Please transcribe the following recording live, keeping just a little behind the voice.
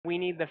we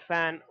need the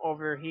fan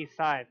over his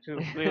side to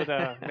clear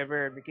the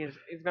bird because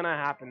it's gonna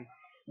happen.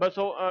 But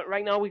so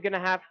right now we're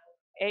gonna have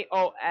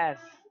AOS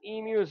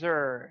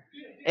Emuser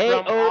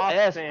from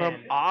AOS from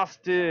Austin.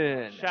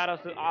 Austin. Shout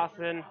out to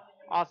Austin.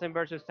 Austin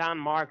versus San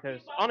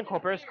Marcos on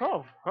Copper's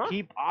Cove, huh?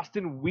 Keep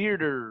Austin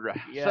weirder.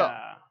 So,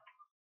 Yeah.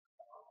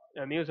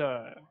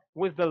 Emuser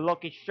with the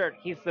lucky shirt.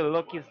 He's the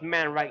luckiest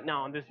man right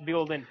now in this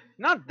building.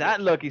 not Which, that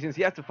lucky since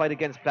he has to fight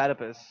against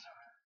Platypus.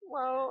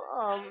 well,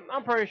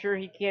 I'm pretty sure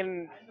he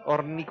can.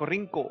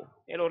 Ornicorrinco.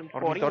 El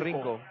ornitorrinco.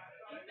 Ornitorrinco.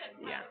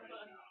 Yeah.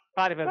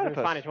 Platypus in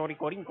Platypus. Spanish.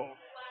 Ornitorrinco.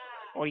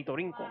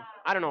 Ornitorrinco.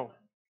 I don't know.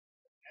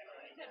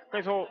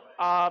 Okay, so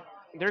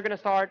they're gonna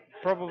start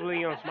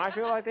probably on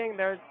Smashville. I think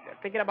they're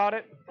thinking about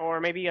it, or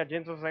maybe a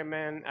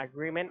gentleman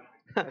agreement.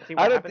 Let's see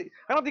what happens.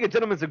 I don't think a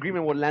gentleman's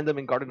agreement will land them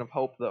in Garden of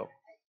Hope though.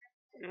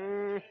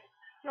 Mm,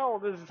 no,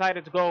 they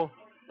decided to go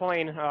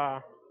plain,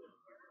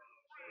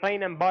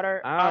 plain and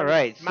butter All on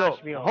right, so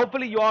Smashville.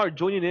 hopefully you are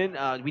joining in.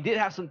 We did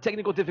have some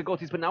technical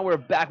difficulties, but now we're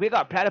back. We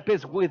got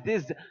Platypus with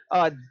this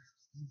uh,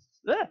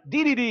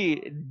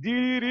 DDD,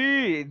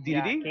 DDD,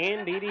 Yeah, DDD.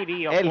 King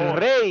DDD, of El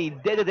course. Rey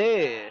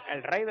DDD.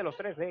 El rey de los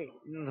 3D.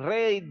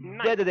 Rey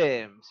Nice.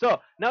 DDD. So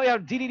now we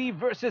have DDD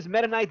versus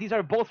Meta Knight. These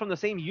are both from the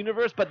same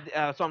universe, but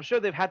so I'm sure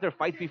they've had their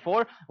fights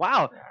before.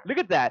 Wow, look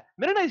at that.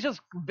 Meta Knight's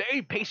just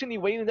very patiently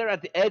waiting there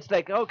at the edge,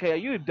 like, okay, are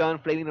you done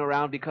flailing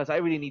around? Because I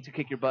really need to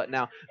kick your butt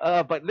now.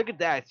 But look at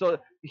that. So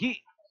he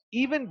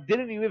even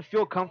didn't even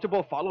feel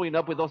comfortable following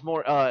up with those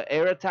more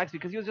air attacks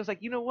because he was just like,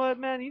 you know what,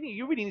 man,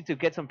 you really need to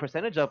get some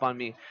percentage up on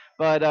me.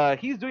 But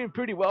he's doing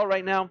pretty well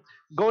right now.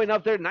 Going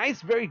up there,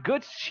 nice, very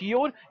good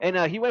shield, and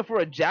he went for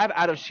a jab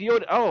out of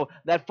shield. Oh,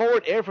 that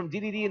forward air from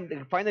DDD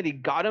and finally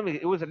got him.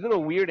 It was a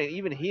little weird, and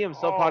even he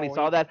himself probably Oh,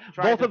 saw he that.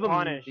 tried Both to of them,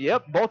 punish.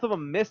 yep, both of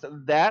them missed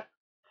that.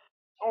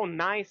 Oh,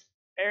 nice.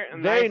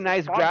 Very Nice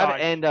nice spot grab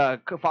dodge.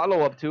 and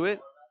follow up to it.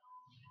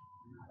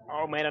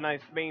 Oh, Meta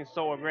Knight's being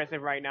so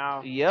aggressive right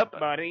now. Yep.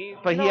 But he,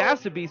 But he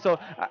has to be. So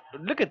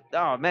look at,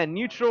 oh man,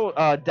 neutral,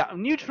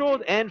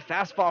 neutral and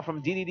fast fall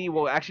from DDD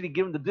will actually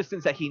give him the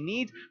distance that he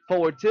needs.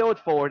 Forward tilt,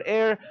 forward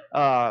air,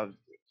 a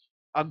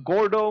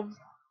Gordo,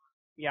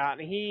 yeah,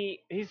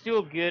 he's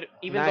still good.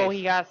 Even though nice.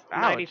 he has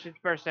Ouch. 96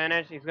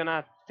 percentage, he's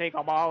gonna take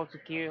a while to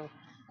kill,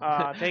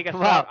 take a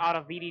stock Wow. out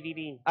of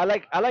DDD. I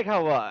like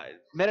how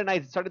Meta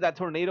Knight started that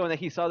tornado and then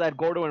he saw that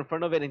Gordo in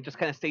front of it and just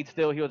kind of stayed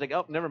still. He was like,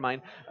 oh, never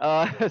mind.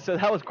 So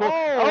that was cool.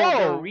 Oh,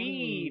 the Oh,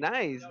 read.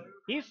 nice.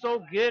 He's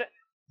so good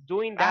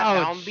doing that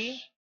down B.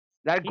 Ouch.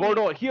 That He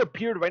Gordo, he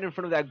appeared right in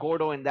front of that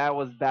Gordo, and that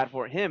was bad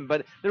for him.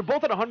 But they're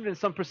both at 100 and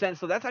some percent,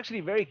 so that's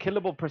actually very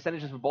killable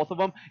percentages for both of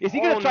them. Is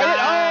he gonna Oh, try it?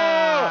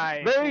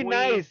 Oh, nice. very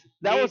nice.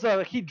 That we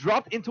was he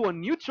dropped into a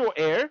neutral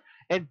air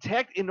and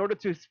teched in order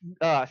to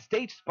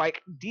stage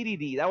spike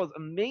DDD. That was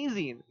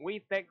amazing.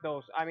 we take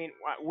those. I mean,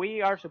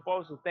 we are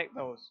supposed to take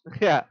those.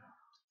 Yeah,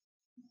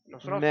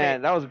 Nosotros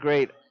man, that was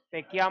great.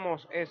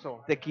 tequeamos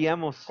eso.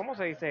 Tequiamos. ¿Cómo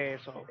se dice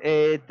eso?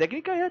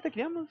 Técnica ya,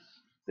 tequiamos.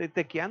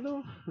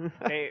 Tequeando.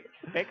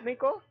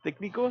 Técnico?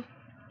 Técnico.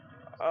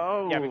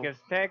 Oh. Yeah, because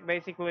tech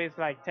basically is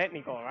like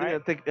technical,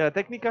 right?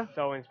 Técnica.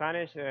 So in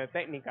Spanish,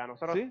 técnica.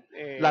 Nosotros Sí.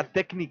 La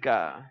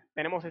técnica.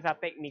 tenemos esa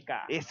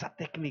técnica. Esa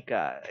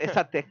técnica.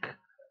 Esa Tech.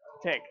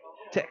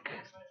 tech.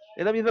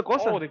 Es la misma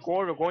cosa. Oh, the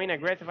quarter going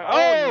aggressive.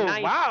 Oh,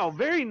 Nice. wow,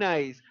 very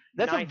nice.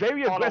 That's a Nice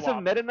very aggressive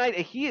follow-up. Meta Knight,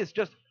 and he is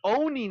just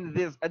owning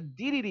this.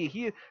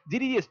 DDD.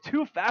 DDD is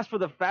too fast for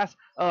the fast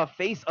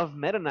face of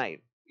Meta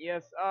Knight.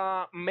 Yes,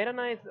 Meta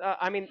Knight,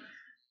 I mean,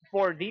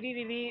 for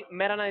DDDD,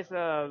 Meta Knight's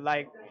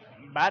like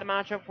bad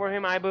matchup for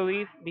him, I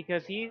believe,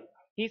 because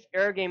his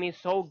air game is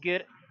so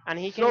good and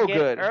he can So get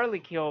good. early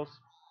kills.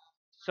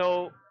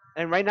 So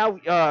And right now,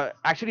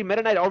 actually,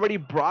 Meta Knight already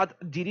brought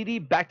DDD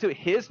back to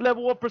his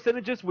level of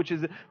percentages, which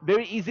is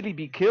very easily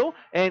be kill.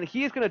 And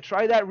he is gonna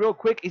try that real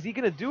quick. Is he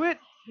gonna do it?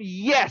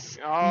 Yes,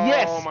 Oh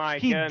yes, my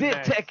he did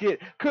goodness. tech it.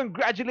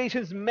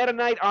 Congratulations, Meta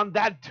Knight, on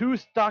that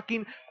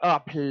two-stocking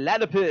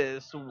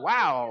Platypus.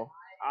 Wow.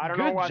 I don't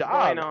know Good what's job.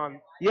 going on.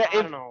 Yeah,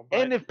 I don't know.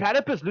 and But if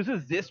Platypus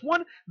loses this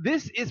one,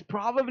 this is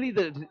probably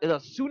the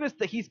soonest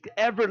that he's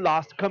ever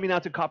lost coming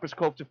out to Copper's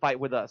Cove to fight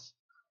with us.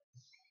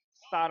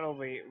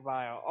 subtly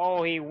vile.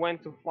 Oh, he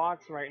went to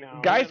Fox right now.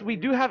 Guys, we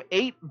do have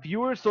 8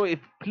 viewers, so if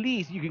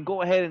please you can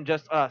go ahead and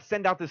just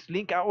send out this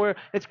link out. Where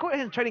let's go ahead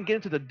and try to get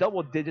into the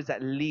double digits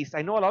at least.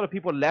 I know a lot of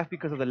people left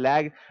because of the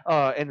lag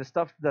and the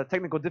stuff, the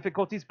technical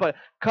difficulties, but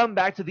come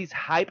back to these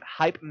hype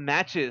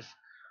matches.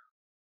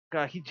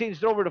 He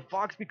changed over to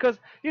Fox because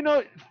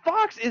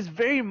Fox is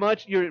very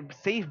much your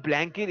safe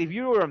blanket. If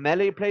you were a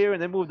melee player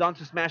and then moved on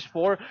to Smash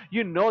 4,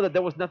 you know that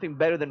there was nothing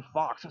better than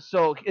Fox.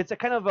 So it's a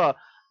kind of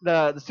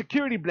the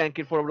security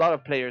blanket for a lot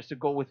of players to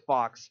go with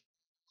Fox.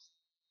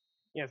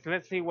 Yes,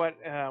 let's see what's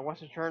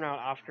the turnout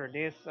after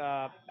this.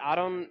 I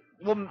don't.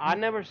 Well, I've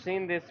never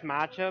seen this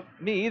matchup.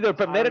 me either,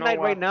 but I don't Meta know Knight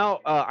right what. now,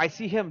 I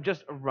see him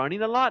just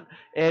running a lot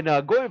and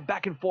going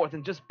back and forth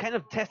and just kind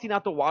of testing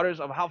out the waters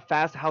of how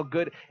fast, how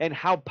good, and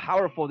how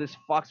powerful this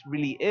Fox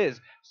really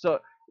is. So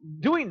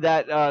doing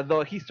that,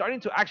 though, he's starting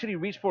to actually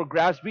reach for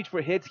grabs, reach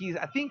for hits. He's,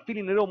 I think,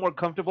 feeling a little more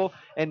comfortable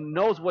and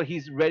knows what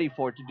he's ready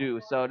for to do.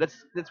 So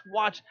let's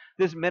watch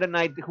this Meta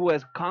Knight who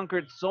has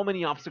conquered so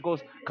many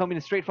obstacles, coming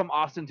straight from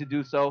Austin to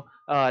do so.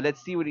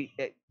 Let's see what he.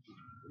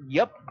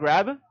 Yep,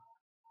 grab.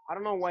 I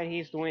don't know why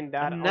he's doing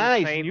that Nice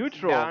unsafe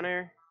neutral.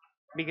 downer,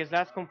 because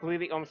that's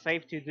completely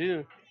unsafe to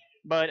do.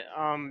 But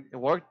It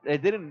worked.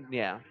 It didn't.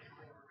 Yeah.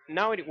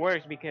 now it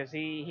works because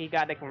he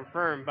got the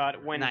confirm.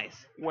 But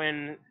Nice.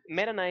 when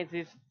Meta Knight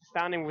is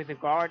standing with the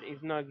guard,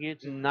 it's not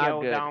good to Not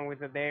go good. down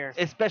with it there.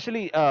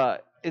 Especially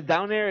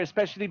down there,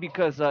 especially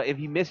because if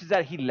he misses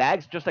that, he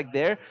lags just like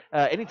there.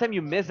 Anytime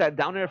you miss that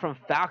down air from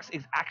Fox,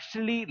 it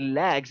actually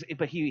lags.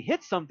 But he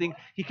hits something,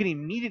 he can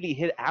immediately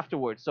hit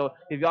afterwards. So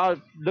if y'all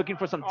looking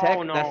for some tech,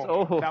 Oh that's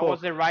no, that oh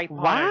was the right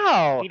punish.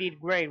 wow, He did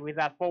great with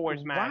that forward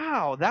smash.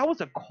 wow, that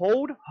was a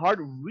cold hard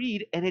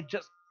read, and it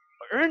just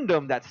earned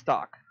him that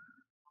stock.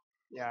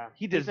 Yeah,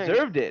 He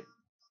deserved it.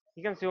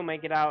 he can still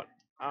make it out.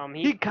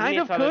 He He kind needs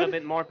of a little could.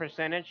 bit more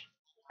percentage,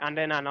 and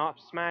then an up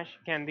smash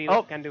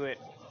Oh, can do it.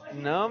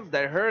 no,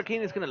 that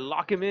hurricane is gonna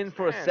lock him in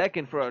for a Man,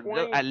 second for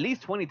twenty at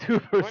least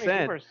 22%.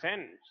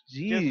 22% just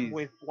Jeez.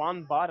 with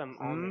one bottom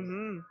only,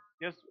 Mm-hmm.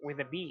 just with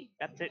a B.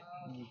 That's it.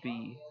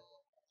 B.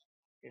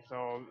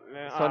 So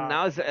So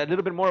now it's a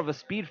little bit more of a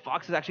speed.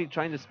 Fox is actually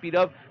trying to speed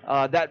up.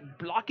 That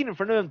blocking in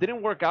front of him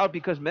didn't work out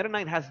because Meta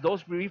Knight has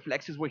those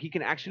reflexes where he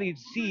can actually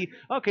see,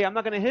 okay, I'm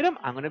not gonna hit him,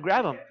 I'm gonna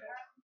grab him.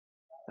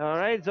 All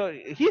right, so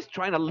he's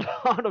trying a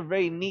lot of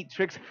very neat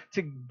tricks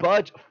to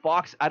budge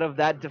Fox out of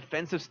that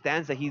defensive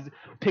stance that he's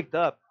picked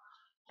up.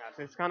 yes,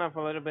 it's kind of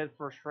a little bit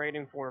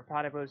frustrating for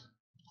Platypus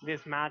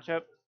this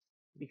matchup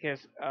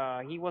because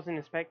he wasn't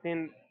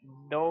expecting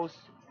those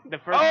the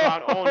first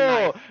round. Oh, Oh,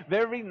 nice,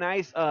 very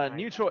nice nice.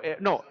 neutral air,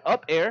 no,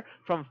 up air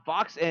from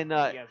Fox, and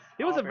Yes,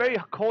 it was a up air. very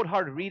cold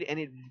hard read, and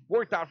it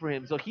worked out for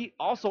him. So he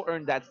also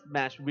earned that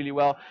match really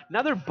well.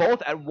 Now they're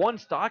both at one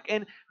stock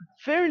and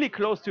fairly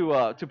close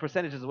to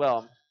percentage as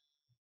well.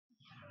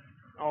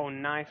 Oh,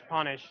 nice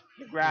punish.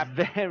 The grab.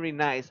 Very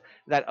nice.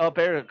 That up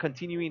air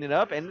continuing it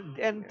up and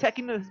Yes.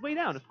 taking his way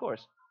down, of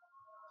course.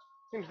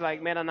 Seems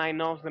like Meta Knight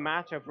knows the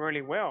matchup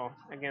really well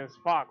against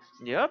Fox.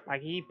 Yep.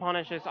 Like he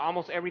punishes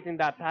almost everything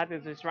that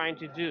Platypus is trying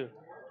to do.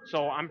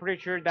 So I'm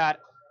pretty sure that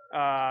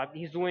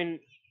he's doing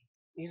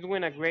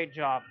a great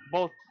job,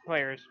 both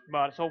players.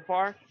 But so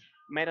far,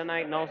 Meta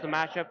Knight knows the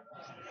matchup.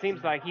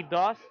 Seems like he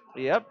does.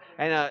 Yep.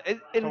 And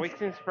So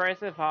it's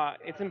impressive.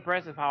 It's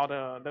impressive how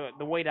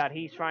the way that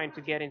he's trying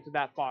to get into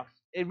that Fox.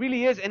 it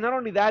really is, and not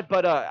only that,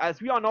 but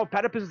as we all know,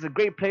 Platypus is a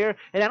great player,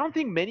 and I don't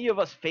think many of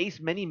us face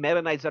many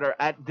Meta Knights that are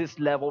at this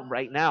level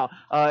right now.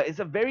 It's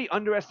a very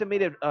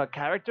underestimated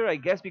character, I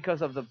guess,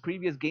 because of the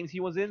previous games he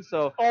was in.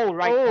 So, Oh,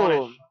 right punish.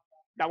 oh,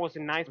 That was a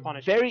nice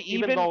punish. very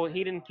Even even. though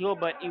he didn't kill,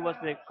 but it was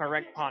the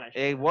correct punish.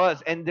 It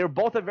was, and they're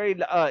both at very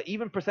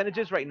even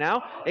percentages right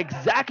now,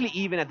 exactly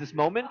even at this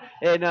moment.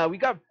 And we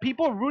got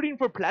people rooting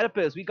for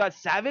Platypus. We got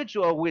Savage,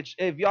 which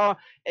if y'all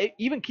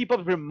even keep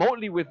up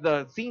remotely with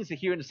the scenes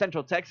here in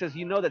Central Texas,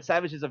 you know that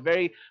Savage is a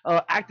very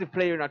active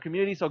player in our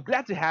community. So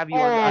glad to have you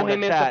Oh, on he the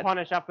missed the chat.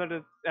 punish after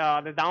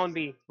the down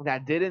B.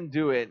 That didn't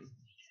do it.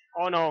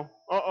 Oh no.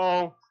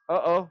 Oh.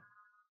 Uh oh.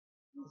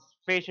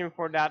 Fishing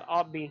for that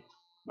up B,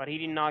 but he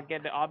did not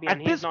get the up B, and At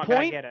he's this not gonna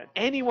point, get it.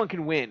 anyone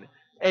can win.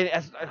 And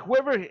as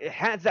whoever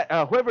lands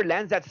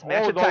that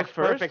smash Oh, attack those first,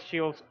 perfect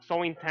shields,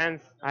 so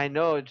intense. I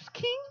know, just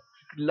king.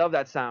 Love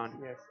that sound.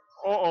 Yes.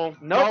 Oh.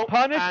 No No,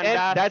 punish, and and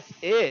that's that's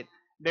it.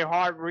 the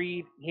hard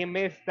read. He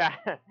missed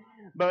that,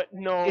 but Is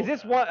no.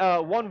 this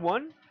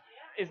 1-1?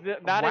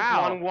 That is Wow,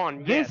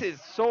 1-1? this Yes.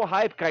 is so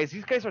hype, guys.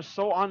 These guys are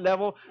so on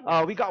level.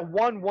 We got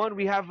 1-1.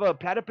 We have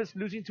Platypus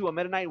losing to a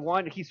Meta Knight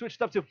 1. He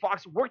switched up to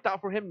Fox, worked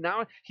out for him.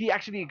 Now he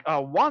actually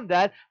won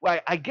that. Well,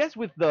 I guess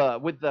with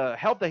the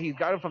help that he's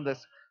gotten from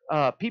this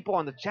people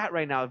on the chat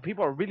right now,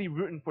 people are really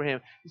rooting for him.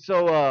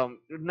 So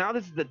now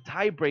this is the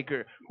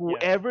tiebreaker. Yes.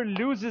 Whoever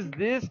loses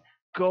this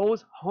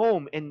goes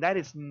home, and that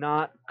is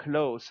not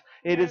close.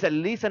 It is Yes. at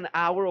least an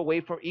hour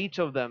away for each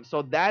of them.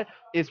 So that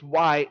is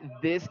why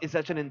this is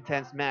such an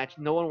intense match.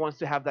 No one wants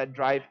to have that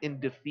drive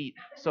in defeat.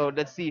 So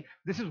let's see.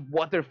 This is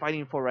what they're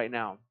fighting for right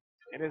now.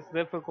 It is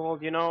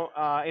difficult,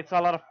 it's a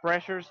lot of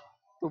pressures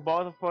to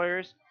both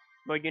players,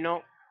 but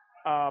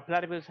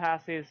Platypus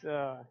has his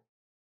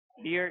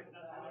beard,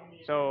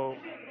 so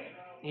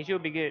he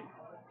should be good.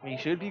 He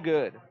should be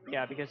good.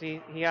 Yeah, because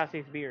he has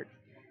his beard,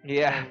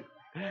 Yeah.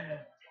 and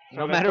so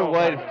No let's matter go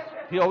what, Platypus.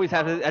 he always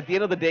has. At the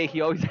end of the day,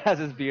 he always has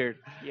his beard.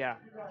 Yeah,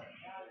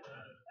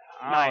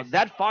 Oh, nice.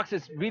 that fox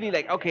is really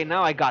like, okay,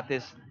 now I got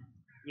this.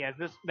 Yes,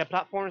 the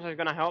platforms are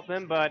gonna help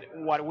him, but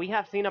what we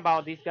have seen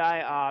about this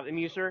guy,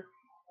 Emuser,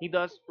 he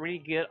does really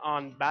good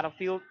on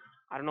Battlefield.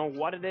 I don't know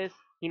what it is.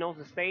 He knows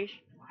the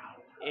stage,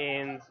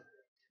 and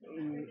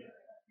mm,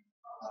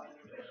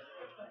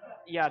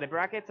 yeah, the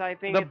brackets. I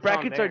think The it's on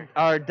brackets are, there.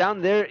 are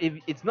down there. If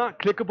it's not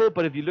clickable,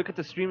 but if you look at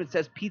the stream, it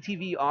says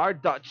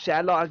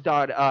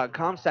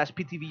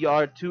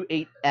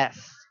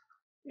ptvr.shadlog.com/ptvr28s.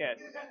 Yes,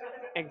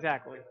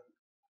 exactly.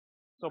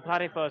 So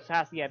Platypus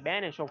has the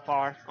advantage so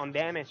far on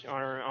damage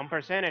or on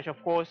percentage,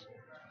 of course.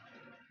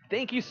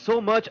 Thank you so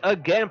much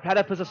again, Nice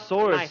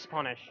Platypusasaurus,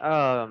 punish.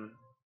 um,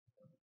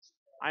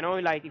 I know,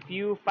 like if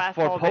you fast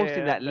for hold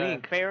posting that the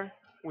link. fair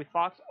with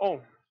Fox,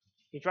 oh,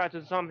 he tried to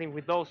do something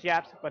with those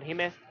jabs, but he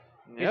missed.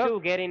 He's Yep. still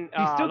getting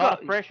He a still lot got,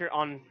 of pressure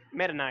on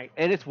Meta Knight.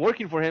 and it's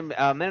working for him.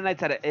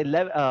 Mennonite's at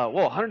 11,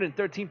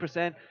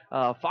 113%.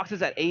 Fox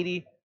is at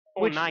 80,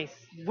 Oh, which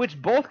nice.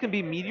 both can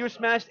be meteor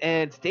smashed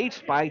and stage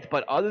spiked,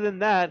 but other than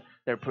that,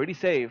 they're pretty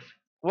safe.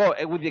 Well,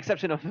 with the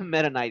exception of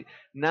Meta Knight,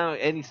 now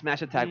any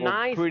smash attack will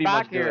Nice pretty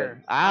much back do it.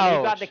 air. And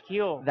you got the Ouch!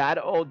 kill.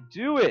 That'll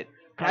do it.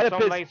 And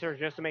some Platypus lasers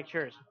just to make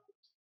sure.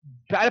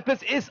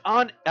 Platypus is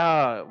on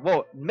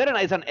Meta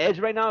Knight is on edge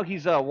right now.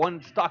 He's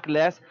one stock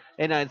less,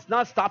 and it's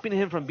not stopping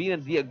him from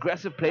being the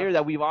aggressive player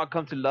that we've all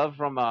come to love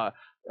from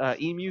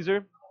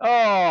Emuser.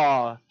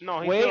 Oh, No,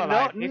 he's still wait, no,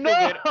 alive. He's still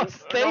no, good.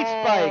 stage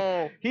spike.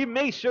 No. He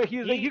made sure he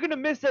was like, He "You're gonna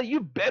miss that. You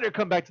better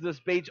come back to the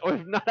stage, or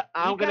if not, he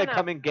I'm gonna kind of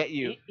come and get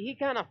you." he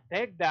kind of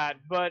take that,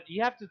 but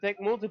you have to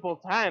take multiple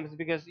times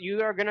because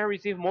you are gonna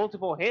receive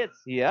multiple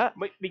hits. Yeah,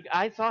 But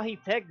I saw he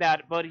take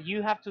that, but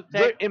you have to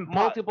they're take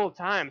multiple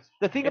times.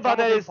 The thing It's about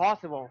almost that is,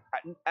 impossible.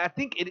 I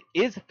think it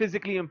is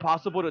physically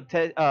impossible to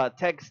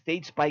tech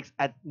stage spikes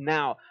at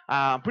now.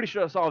 I'm pretty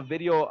sure I saw a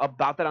video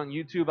about that on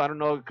YouTube. I don't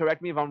know. Correct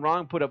me if I'm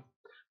wrong.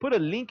 Put a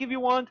link if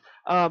you want.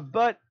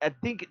 But I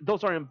think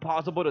those are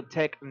impossible to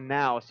tech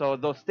now. So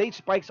those stage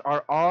spikes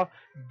are all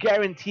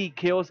guaranteed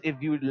kills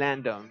if you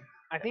land them.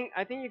 I think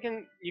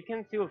you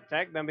can still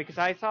tag them because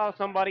I saw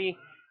somebody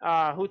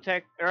who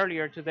tagged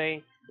earlier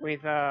today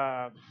with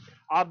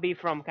Obby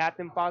from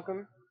Captain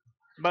Falcon,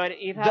 but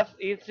The,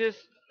 it's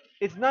just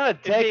it's not a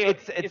it's tech. the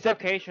It's it's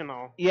tech.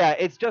 occasional. Yeah,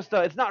 it's just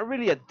it's not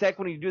really a tech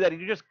when you do that.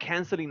 You're just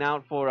canceling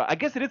out for. I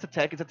guess it is a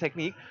tech. It's a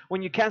technique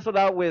when you cancel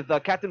out with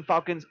Captain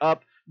Falcon's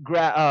up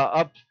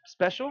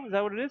special. Is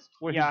that what it is?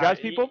 Where he Yeah, grabs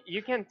people.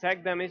 you can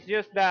tag them. It's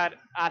just that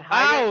at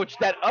higher. Ouch!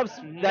 That up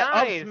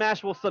Nice.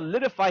 smash will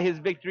solidify his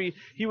victory.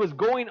 He was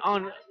going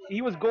on.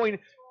 He was going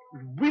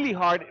really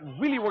hard. It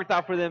really worked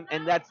out for them,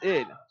 and that's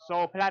it.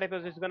 So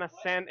Platypus is gonna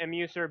send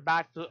Emuser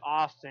back to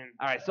Austin.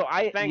 All right. So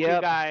I Thank you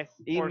yep. guys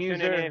for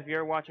tuning in. Emuser. If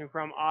you're watching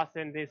from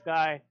Austin, this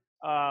guy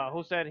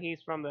who said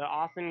he's from the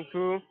Austin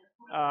crew,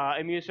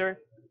 Emuser,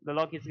 the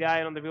luckiest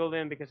guy on the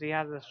building because he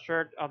has a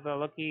shirt of the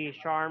Lucky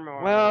Charm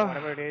or Well,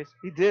 whatever it is.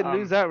 he did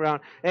lose Um, that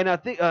round. And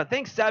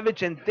thanks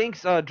Savage and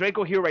thanks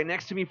Draco here right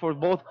next to me for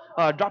both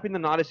dropping the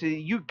knowledge.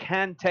 You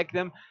can tech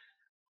them.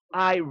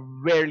 I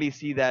rarely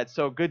see that.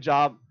 So good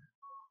job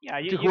yeah,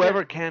 to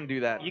whoever can do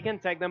that. you can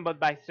take them, but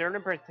by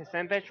certain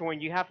percentage when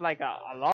you have like a lot